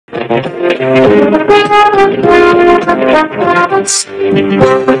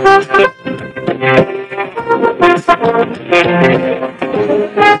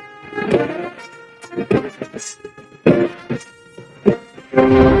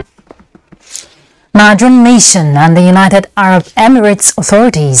Nigerian nation and the United Arab Emirates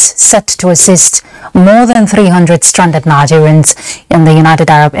authorities set to assist more than 300 stranded Nigerians in the United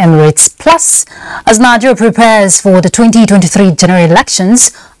Arab Emirates. Plus, as Nigeria prepares for the 2023 general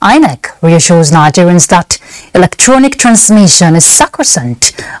elections, INEC reassures Nigerians that electronic transmission is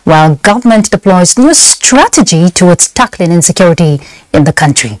sacrosanct, while government deploys new strategy towards tackling insecurity in the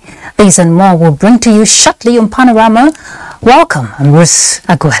country. These and more will bring to you shortly on Panorama. Welcome, I'm Ruth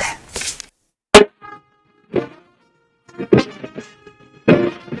Aguele.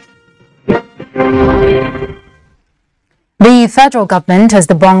 The federal government has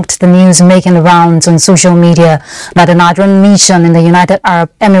debunked the news making the rounds on social media that the Nigerian mission in the United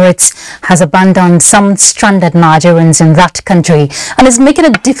Arab Emirates has abandoned some stranded Nigerians in that country and is making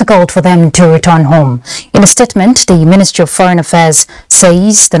it difficult for them to return home. In a statement, the Ministry of Foreign Affairs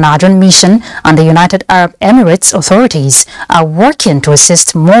says the Nigerian mission and the United Arab Emirates authorities are working to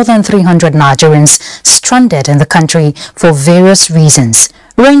assist more than 300 Nigerians stranded in the country for various reasons,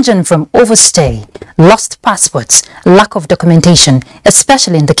 ranging from overstay, lost passports, lack of documentation,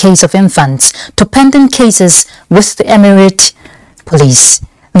 especially in the case of infants, to pending cases with the Emirate police.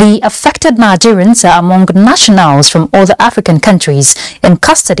 The affected Nigerians are among nationals from other African countries in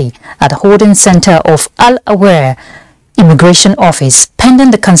custody at the holding center of Al-Aware Immigration Office,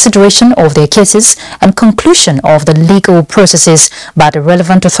 pending the consideration of their cases and conclusion of the legal processes by the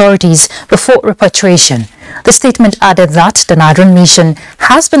relevant authorities before repatriation. The statement added that the Nigerian mission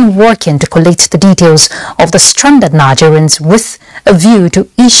has been working to collect the details of the stranded Nigerians with a view to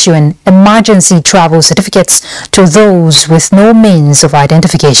issuing emergency travel certificates to those with no means of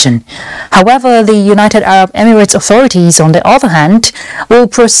identification. However, the United Arab Emirates authorities, on the other hand, will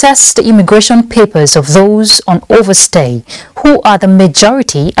process the immigration papers of those on overstay, who are the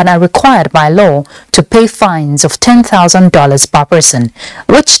majority and are required by law to pay fines of $10,000 per person,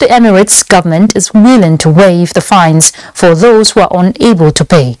 which the Emirates government is willing to waive the fines for those who are unable to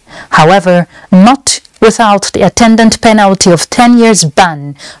pay. However, not without the attendant penalty of 10 years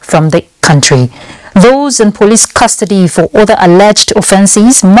ban from the country. Those in police custody for other alleged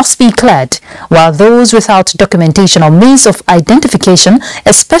offences must be cleared, while those without documentation or means of identification,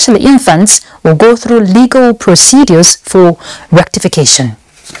 especially infants, will go through legal procedures for rectification.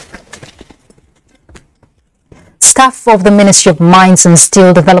 Staff of the Ministry of Mines and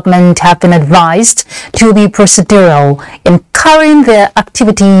Steel Development have been advised to be procedural in carrying their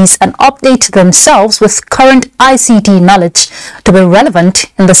activities and update themselves with current ICT knowledge to be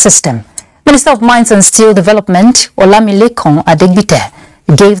relevant in the system. Minister of Mines and Steel Development, Olamilekon Adegbite,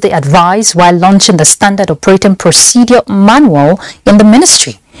 gave the advice while launching the Standard Operating Procedure Manual in the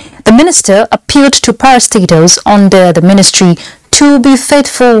ministry. The minister appealed to parastatals under the ministry to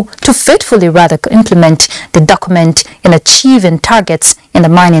faithfully implement the document in achieving targets in the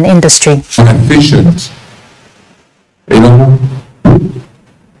mining industry. Efficient,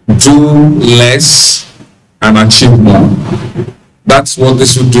 do less and achieve more. That's what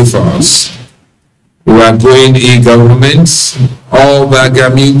this will do for us. We are going e-government, all the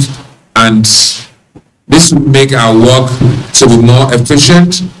gamut, and this will make our work to be more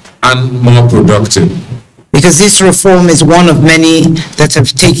efficient and more productive. Because this reform is one of many that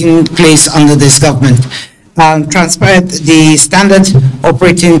have taken place under this government. The standard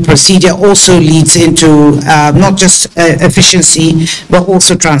operating procedure also leads into not just efficiency, but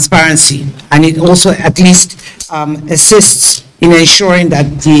also transparency. And it also at least assists in ensuring that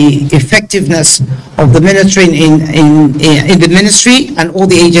the effectiveness of the ministry in the ministry and all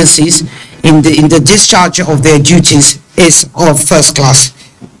the agencies in the discharge of their duties is of first class.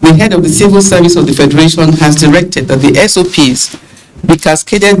 The head of the Civil Service of the Federation has directed that the SOPs be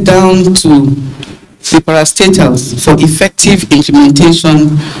cascaded down to the parastatals for effective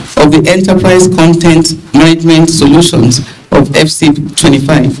implementation of the Enterprise Content Management Solutions of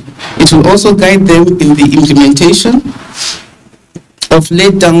FC25. It will also guide them in the implementation of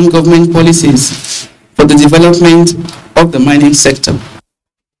laid down government policies for the development of the mining sector.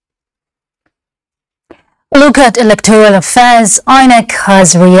 Look at electoral affairs. INEC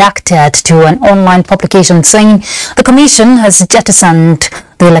has reacted to an online publication saying the Commission has jettisoned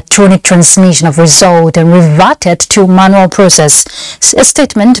the electronic transmission of result and reverted to manual process. A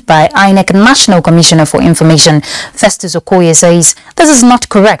statement by INEC National Commissioner for Information, Festus Okoye, says this is not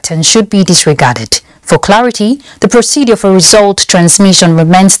correct and should be disregarded. For clarity, the procedure for result transmission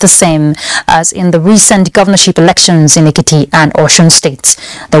remains the same as in the recent governorship elections in Ekiti and Osun states.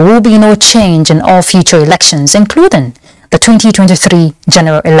 There will be no change in all future elections, including the 2023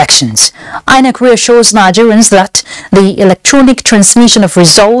 general elections. INEC reassures Nigerians that the electronic transmission of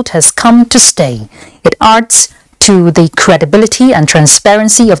result has come to stay. It adds to the credibility and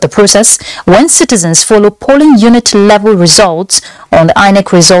transparency of the process when citizens follow polling unit level results on the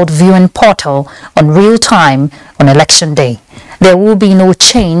INEC result viewing portal on real time on election day. There will be no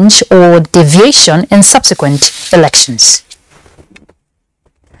change or deviation in subsequent elections.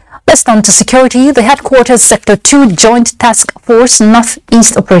 Let's turn to security. The Headquarters Sector 2 Joint Task Force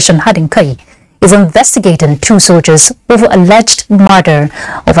Northeast Operation Hadinkai is investigating 2 soldiers over alleged murder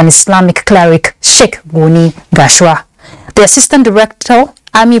of an Islamic cleric, Sheikh Goni Gashwa. The Assistant Director,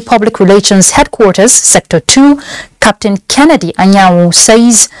 Army Public Relations Headquarters, Sector 2, Captain Kennedy Anyanwu,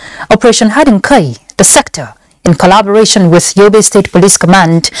 says Operation Hadinkai, the sector, in collaboration with Yobe State Police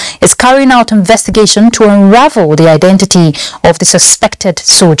Command, is carrying out investigation to unravel the identity of the suspected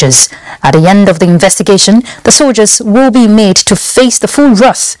soldiers. At the end of the investigation, the soldiers will be made to face the full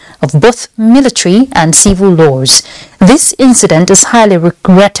wrath of both military and civil laws. This incident is highly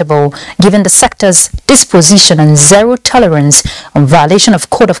regrettable given the sector's disposition and zero tolerance on violation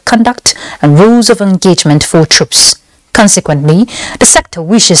of code of conduct and rules of engagement for troops. Consequently, the sector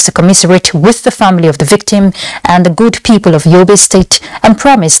wishes to commiserate with the family of the victim and the good people of Yobe State and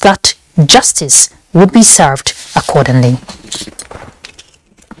promise that justice would be served accordingly.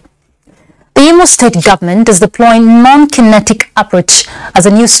 The Imo State government is deploying non-kinetic approach as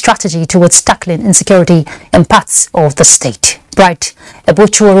a new strategy towards tackling insecurity in parts of the state. Bright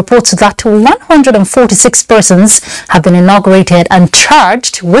Abuja reports that 146 persons have been inaugurated and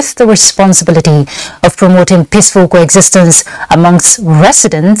charged with the responsibility of promoting peaceful coexistence amongst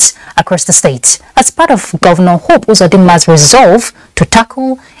residents across the state as part of Governor Hope Uzodinma's resolve to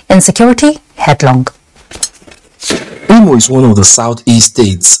tackle insecurity headlong. Imo is one of the southeast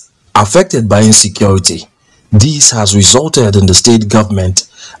states affected by insecurity. This has resulted in the state government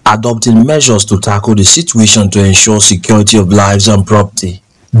adopting measures to tackle the situation to ensure security of lives and property.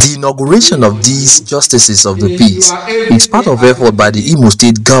 The inauguration of these justices of the peace is part of effort by the Imo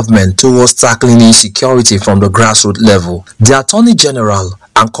State government towards tackling insecurity from the grassroots level. The Attorney General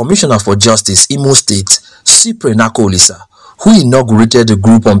and Commissioner for Justice Imo State, Cyprian Akolisa, who inaugurated the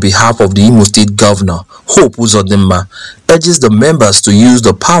group on behalf of the Imo State Governor, Hope Uzodinma, urges the members to use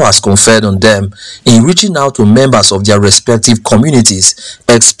the powers conferred on them in reaching out to members of their respective communities,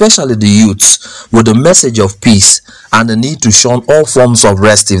 especially the youths, with the message of peace and the need to shun all forms of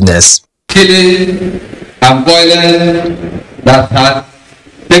restiveness. Killing and violence that has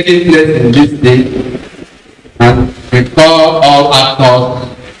taken place in this state, and we call all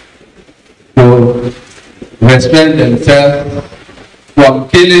actors to restrain themselves from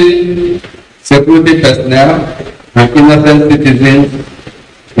killing security personnel and innocent citizens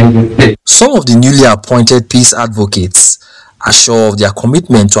in the state. Some of the newly appointed peace advocates are sure of their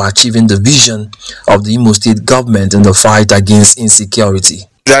commitment to achieving the vision of the Imo State government in the fight against insecurity.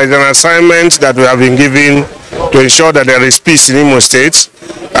 There is an assignment that we have been given to ensure that there is peace in Imo State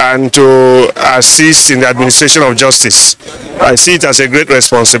and to assist in the administration of justice. I see it as a great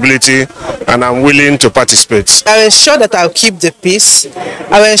responsibility and I'm willing to participate. I will ensure that I'll keep the peace.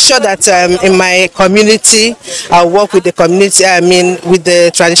 I will ensure that in my community, I'll work with the community, with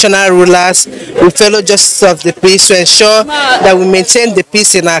the traditional rulers, with fellow justices of the peace to ensure that we maintain the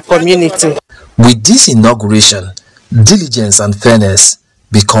peace in our community. With this inauguration, diligence and fairness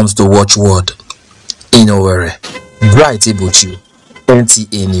becomes the watchword. In Owerri, Bright Abuja,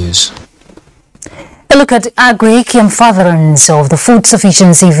 NTA News. A look at agri and furtherance of the food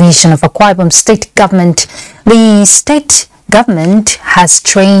sufficiency vision of Akwa Ibom State Government. The state government has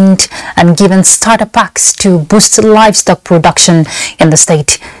trained and given starter packs to boost livestock production in the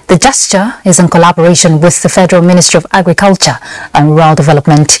state. The gesture is in collaboration with the Federal Ministry of Agriculture and Rural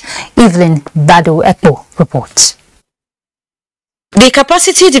Development. Evelyn Bado Ekpo reports. The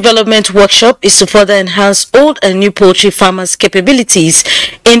Capacity Development Workshop is to further enhance old and new poultry farmers' capabilities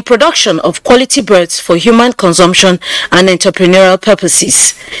in production of quality birds for human consumption and entrepreneurial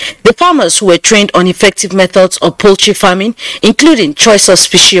purposes. The farmers who were trained on effective methods of poultry farming, including choice of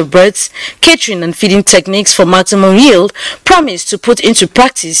species of birds, catering and feeding techniques for maximum yield, promised to put into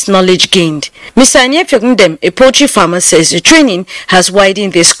practice knowledge gained. Mr. Anyefyogndem, a poultry farmer, says the training has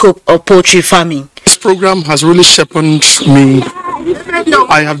widened the scope of poultry farming. This program has really sharpened me.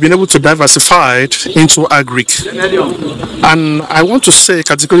 I have been able to diversify into agric, and I want to say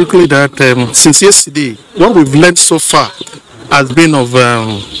categorically that since yesterday, what we've learned so far has been of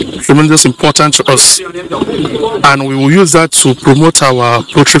tremendous importance to us, and we will use that to promote our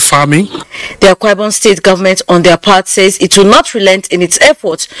poultry farming. The Akwa Ibom State government, on their part, says it will not relent in its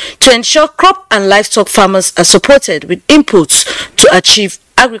efforts to ensure crop and livestock farmers are supported with inputs to achieve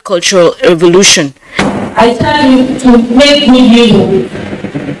agricultural revolution. I tell you to make good use of it.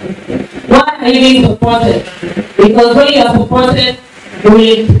 Why are you being supported? Because when you are supported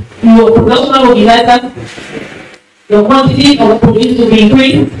with your production will be better, your quantity of produce will be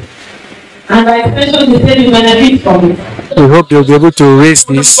increased, and by extension the state will benefit from it. We hope they'll be able to raise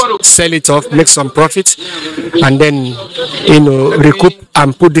this, sell it off, make some profit, and then, recoup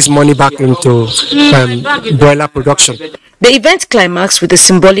and put this money back into broiler production. The event climaxed with a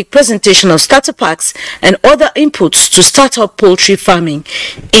symbolic presentation of starter packs and other inputs to start up poultry farming.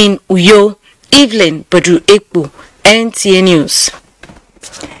 In Uyo, Evelyn Badru-Ekpo, NTA News.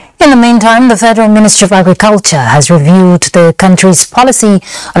 In the meantime, the Federal Ministry of Agriculture has reviewed the country's policy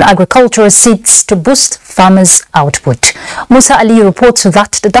on agricultural seeds to boost farmers' output. Musa Ali reports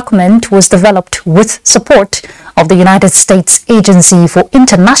that the document was developed with support of the United States Agency for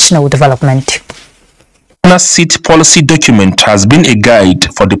International Development. The seed policy document has been a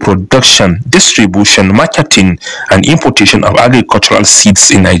guide for the production, distribution, marketing, and importation of agricultural seeds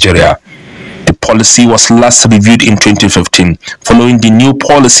in Nigeria. The policy was last reviewed in 2015, following the new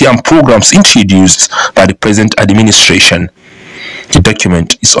policy and programs introduced by the present administration. The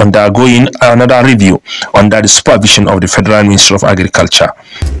document is undergoing another review under the supervision of the Federal Ministry of Agriculture.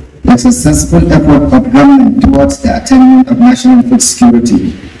 The successful effort of government towards the attainment of national food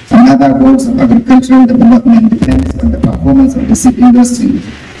security and other goals of agricultural development depends on the performance of the seed industry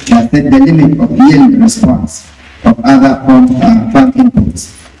that set the limit of yield response of other farm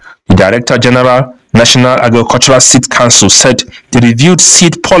inputs. The Director General, National Agricultural Seed Council, said the reviewed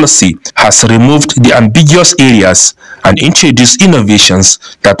seed policy has removed the ambiguous areas and introduced innovations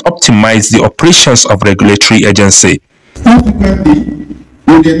that optimize the operations of regulatory agency. Consequently,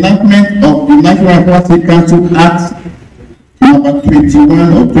 with the enactment of the National Agricultural Seed Council Act number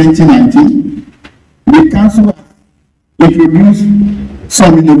 21 of 2019, the Council introduced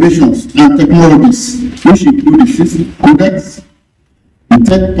some innovations and technologies, which include the Seed Codex, the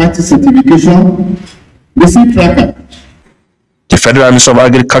third-party certification, the seed tracker. The Federal Ministry of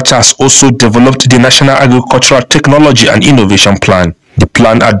Agriculture has also developed the National Agricultural Technology and Innovation Plan. The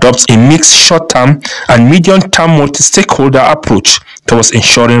plan adopts a mixed short-term and medium-term multi-stakeholder approach towards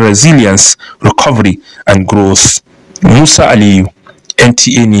ensuring resilience, recovery, and growth. Musa Ali,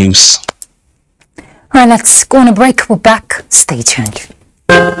 NTA News. All right, let's go on a break. We're back. Stay tuned.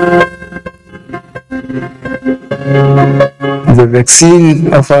 The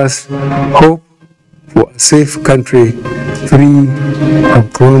vaccine offers hope for a safe country free of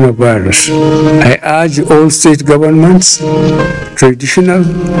coronavirus. I urge all state governments, traditional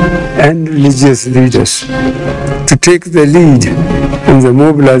and religious leaders to take the lead in the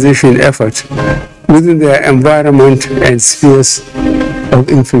mobilization effort within their environment and spheres of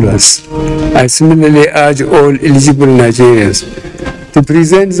influence. I similarly urge all eligible Nigerians to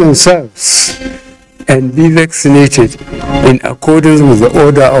present themselves and be vaccinated in accordance with the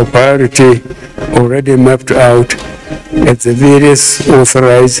order of priority already mapped out at the various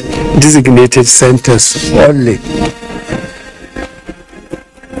authorized designated centers only.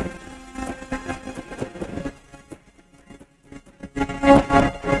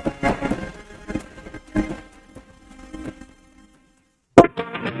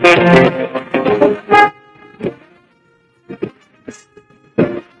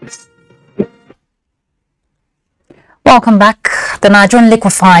 Welcome back. The Nigerian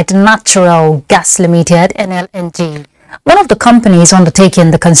Liquefied Natural Gas Limited, NLNG, one of the companies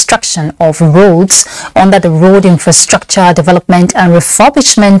undertaking the construction of roads under the Road Infrastructure Development and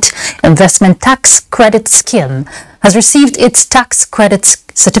Refurbishment Investment Tax Credit Scheme, has received its tax credit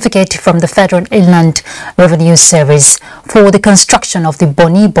certificate from the Federal Inland Revenue Service for the construction of the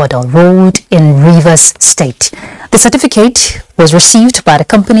Boni-Bodo Road in Rivers State. The certificate was received by the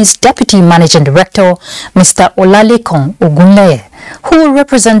company's Deputy Managing Director, Mr. Olalekan Ogunleye, who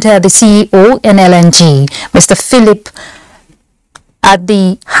represented the CEO NLNG, Mr. Philip, at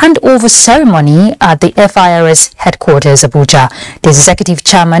the handover ceremony at the FIRS headquarters, Abuja. The Executive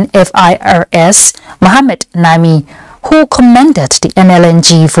Chairman, FIRS, Mohammed Nami, who commended the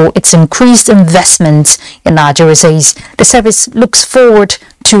NLNG for its increased investments in Nigeria, says the service looks forward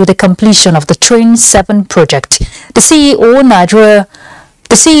to the completion of the Train 7 project. The CEO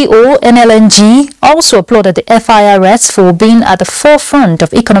NLNG also applauded the FIRS for being at the forefront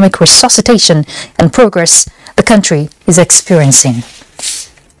of economic resuscitation and progress the country is experiencing.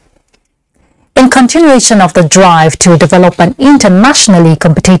 In continuation of the drive to develop an internationally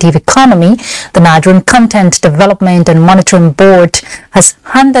competitive economy, the Nigerian Content Development and Monitoring Board has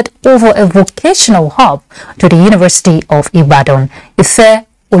handed over a vocational hub to the University of Ibadan. Ife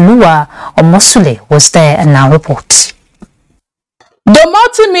Oluwa Omosule was there and now reports. The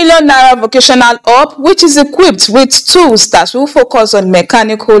multi-million naira vocational hub, which is equipped with tools that will focus on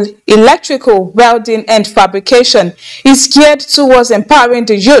mechanical, electrical, welding and fabrication, is geared towards empowering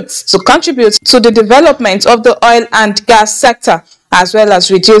the youth to contribute to the development of the oil and gas sector, as well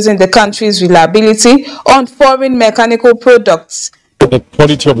as reducing the country's reliability on foreign mechanical products. The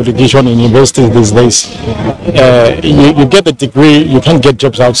quality of education in universities these days, you get the degree, you can't get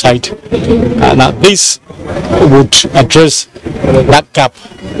jobs outside. Now this would address that gap,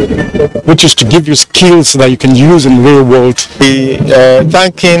 which is to give you skills that you can use in the real world.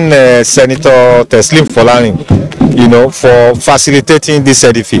 Thanking Senator Teslim Folani, for facilitating this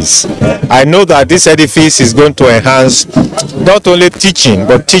edifice. I know that this edifice is going to enhance not only teaching,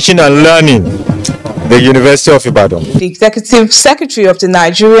 but teaching and learning the University of Ibadan. The Executive Secretary of the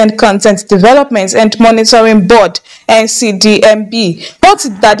Nigerian Content Development and Monitoring Board, NCDMB,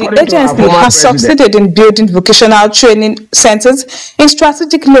 noted that the agency has succeeded in building vocational training centers in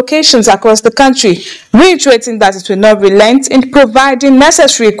strategic locations across the country, reiterating that it will not relent in providing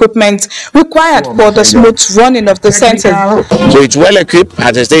necessary equipment required for the smooth running of the centers. So it's well equipped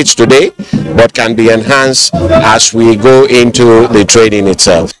at the stage today, but can be enhanced as we go into the training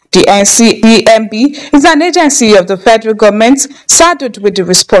itself. The NCDMB is an agency of the federal government saddled with the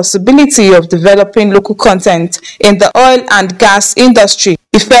responsibility of developing local content in the oil and gas industry.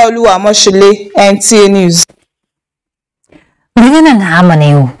 Ife Oluwa Omosule, NTA News. Living in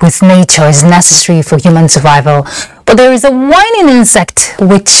harmony with nature is necessary for human survival, but there is a whining insect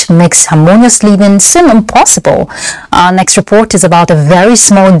which makes harmonious living seem impossible. Our next report is about a very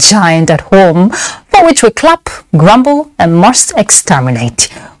small giant at home for which we clap, grumble and must exterminate.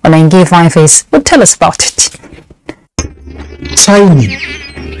 Onenge Fineface will tell us about it. Tiny,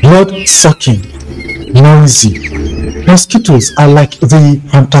 blood-sucking, noisy. Mosquitoes are like the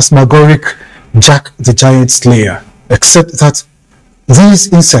phantasmagoric Jack the Giant Slayer, except that these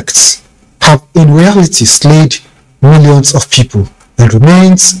insects have in reality slayed millions of people and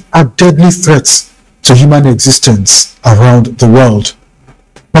remains a deadly threat to human existence around the world.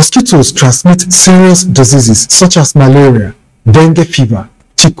 Mosquitoes transmit serious diseases such as malaria, dengue fever,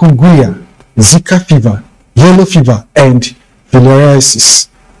 chikungunya, Zika fever, yellow fever, and filariasis.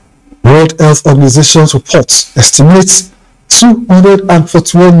 World Health Organization's report estimates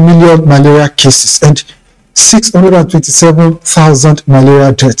 241 million malaria cases and 627,000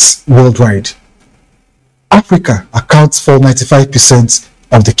 malaria deaths worldwide. Africa accounts for 95%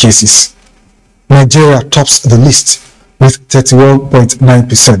 of the cases. Nigeria tops the list with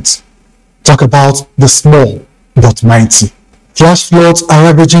 31.9%. Talk about the small but mighty. Flash floods are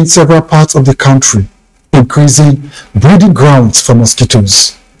ravaging several parts of the country, increasing breeding grounds for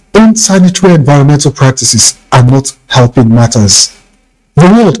mosquitoes. Unsanitary environmental practices are not helping matters. The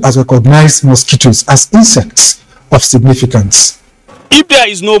world has recognized mosquitoes as insects of significance. If there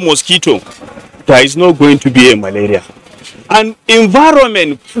is no mosquito, there is not going to be a malaria. And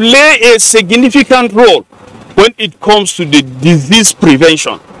environment play a significant role when it comes to the disease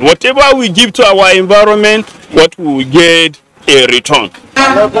prevention. Whatever we give to our environment, what we will get a return.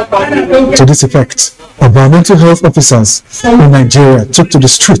 To this effect, environmental health officers in Nigeria took to the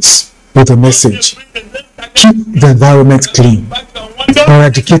streets with a message: keep the environment clean,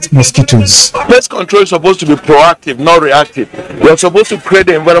 eradicate mosquitoes. Pest control is supposed to be proactive, not reactive. We are supposed to create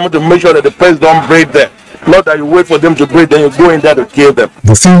the environment to make sure that the pests don't breed there. Not that you wait for them to breed, then you go in there to kill them.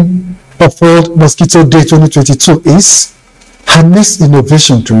 The theme of World Mosquito Day 2022 is harness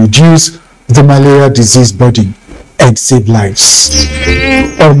innovation to reduce the malaria disease burden and save lives.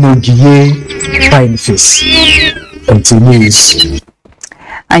 Onongiye Fineface, NTA News.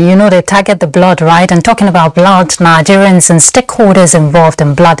 And you know they target the blood, right? And talking about blood, Nigerians and stakeholders involved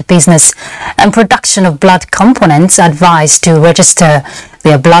in blood business and production of blood components are advised to register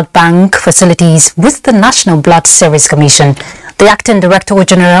their blood bank facilities with the National Blood Service Commission. The Acting Director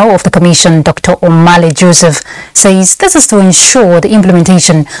General of the Commission, Dr. Omale Joseph, says this is to ensure the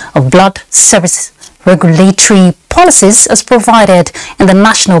implementation of blood service regulatory policies as provided in the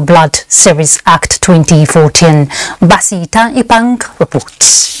National Blood Service Act 2014. Basita Ipang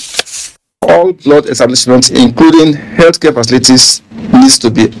reports. All blood establishments, including healthcare facilities, needs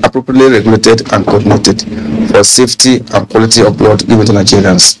to be appropriately regulated and coordinated for safety and quality of blood given to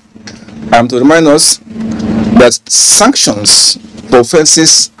Nigerians. To remind us that sanctions for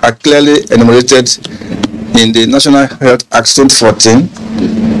offences are clearly enumerated in the National Health Act 2014,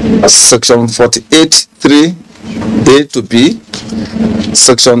 Section 48(3) A to B,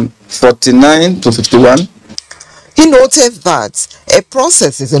 Section 49 to 51. He noted that a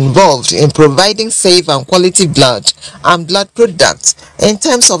process is involved in providing safe and quality blood and blood products in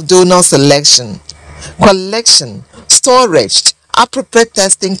terms of donor selection, collection, storage, appropriate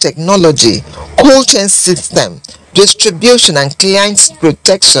testing technology, cold chain system, distribution and client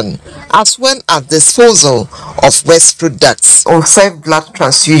protection, as well as disposal of waste products. Unsafe blood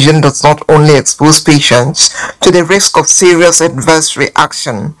transfusion does not only expose patients to the risk of serious adverse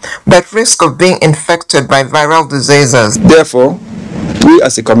reaction, but risk of being infected by viral diseases. Therefore, we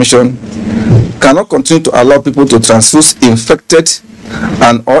as a commission cannot continue to allow people to transfuse infected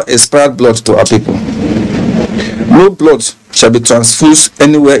and or expired blood to our people. No blood shall be transfused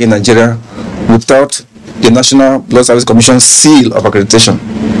anywhere in Nigeria without the National Blood Service Commission seal of accreditation.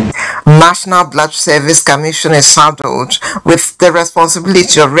 National Blood Service Commission is saddled with the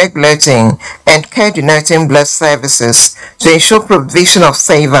responsibility of regulating and coordinating blood services to ensure provision of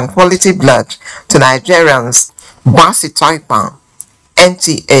safe and quality blood to Nigerians. Basi Taipa,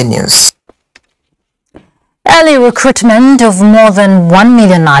 NTA News. Early recruitment of more than 1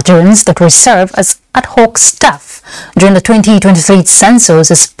 million Nigerians that will serve as ad hoc staff during the 2023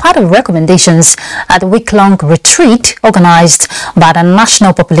 census is part of recommendations at a week-long retreat organized by the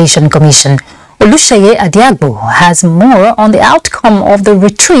National Population Commission. Oluseyi Adiagbo has more on the outcome of the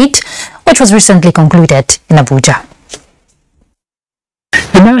retreat, which was recently concluded in Abuja.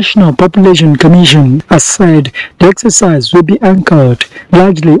 The National Population Commission has said the exercise will be anchored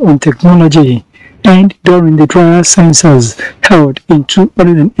largely on technology, and during the trial census held in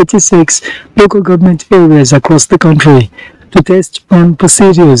 286 local government areas across the country to test on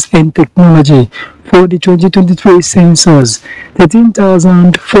procedures and technology for the 2023 census,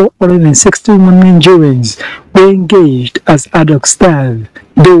 13,461 Nigerians were engaged as ad hoc staff,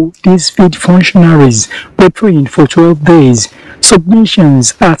 though these field functionaries were trained for 12 days.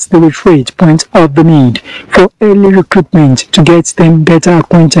 Submissions at the retreat point out the need for early recruitment to get them better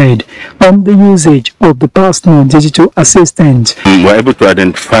acquainted on the usage of the personal digital assistant. We were able to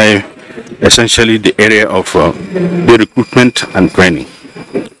identify essentially the area of the recruitment and training.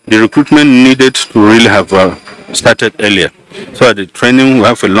 The recruitment needed to really have started earlier, so at the training we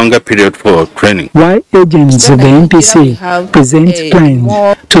have a longer period for training. While agents of the NPC present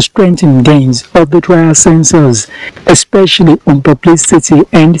plans to strengthen gains of the trial census, especially on publicity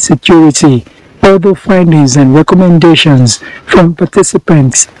and security, other findings and recommendations from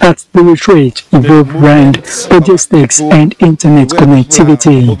participants at the retreat involve brand, logistics, and internet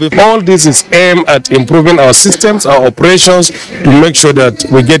connectivity. All this is aimed at improving our systems, our operations, to make sure that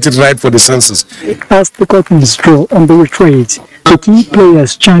we get it right for the census. As the curtains draw on the retreat, the key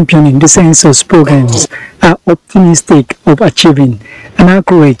players championing the census programs are optimistic of achieving an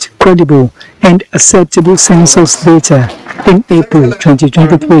accurate, credible, and acceptable census data in April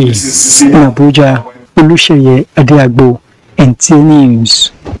 2023. In Abuja, Oluseyi Adiagbo, NTA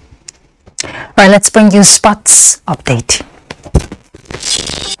News. Right, let's bring you sports update.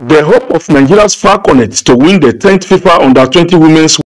 The hope of Nigeria's Falconets to win the 10th FIFA Under-20 Women's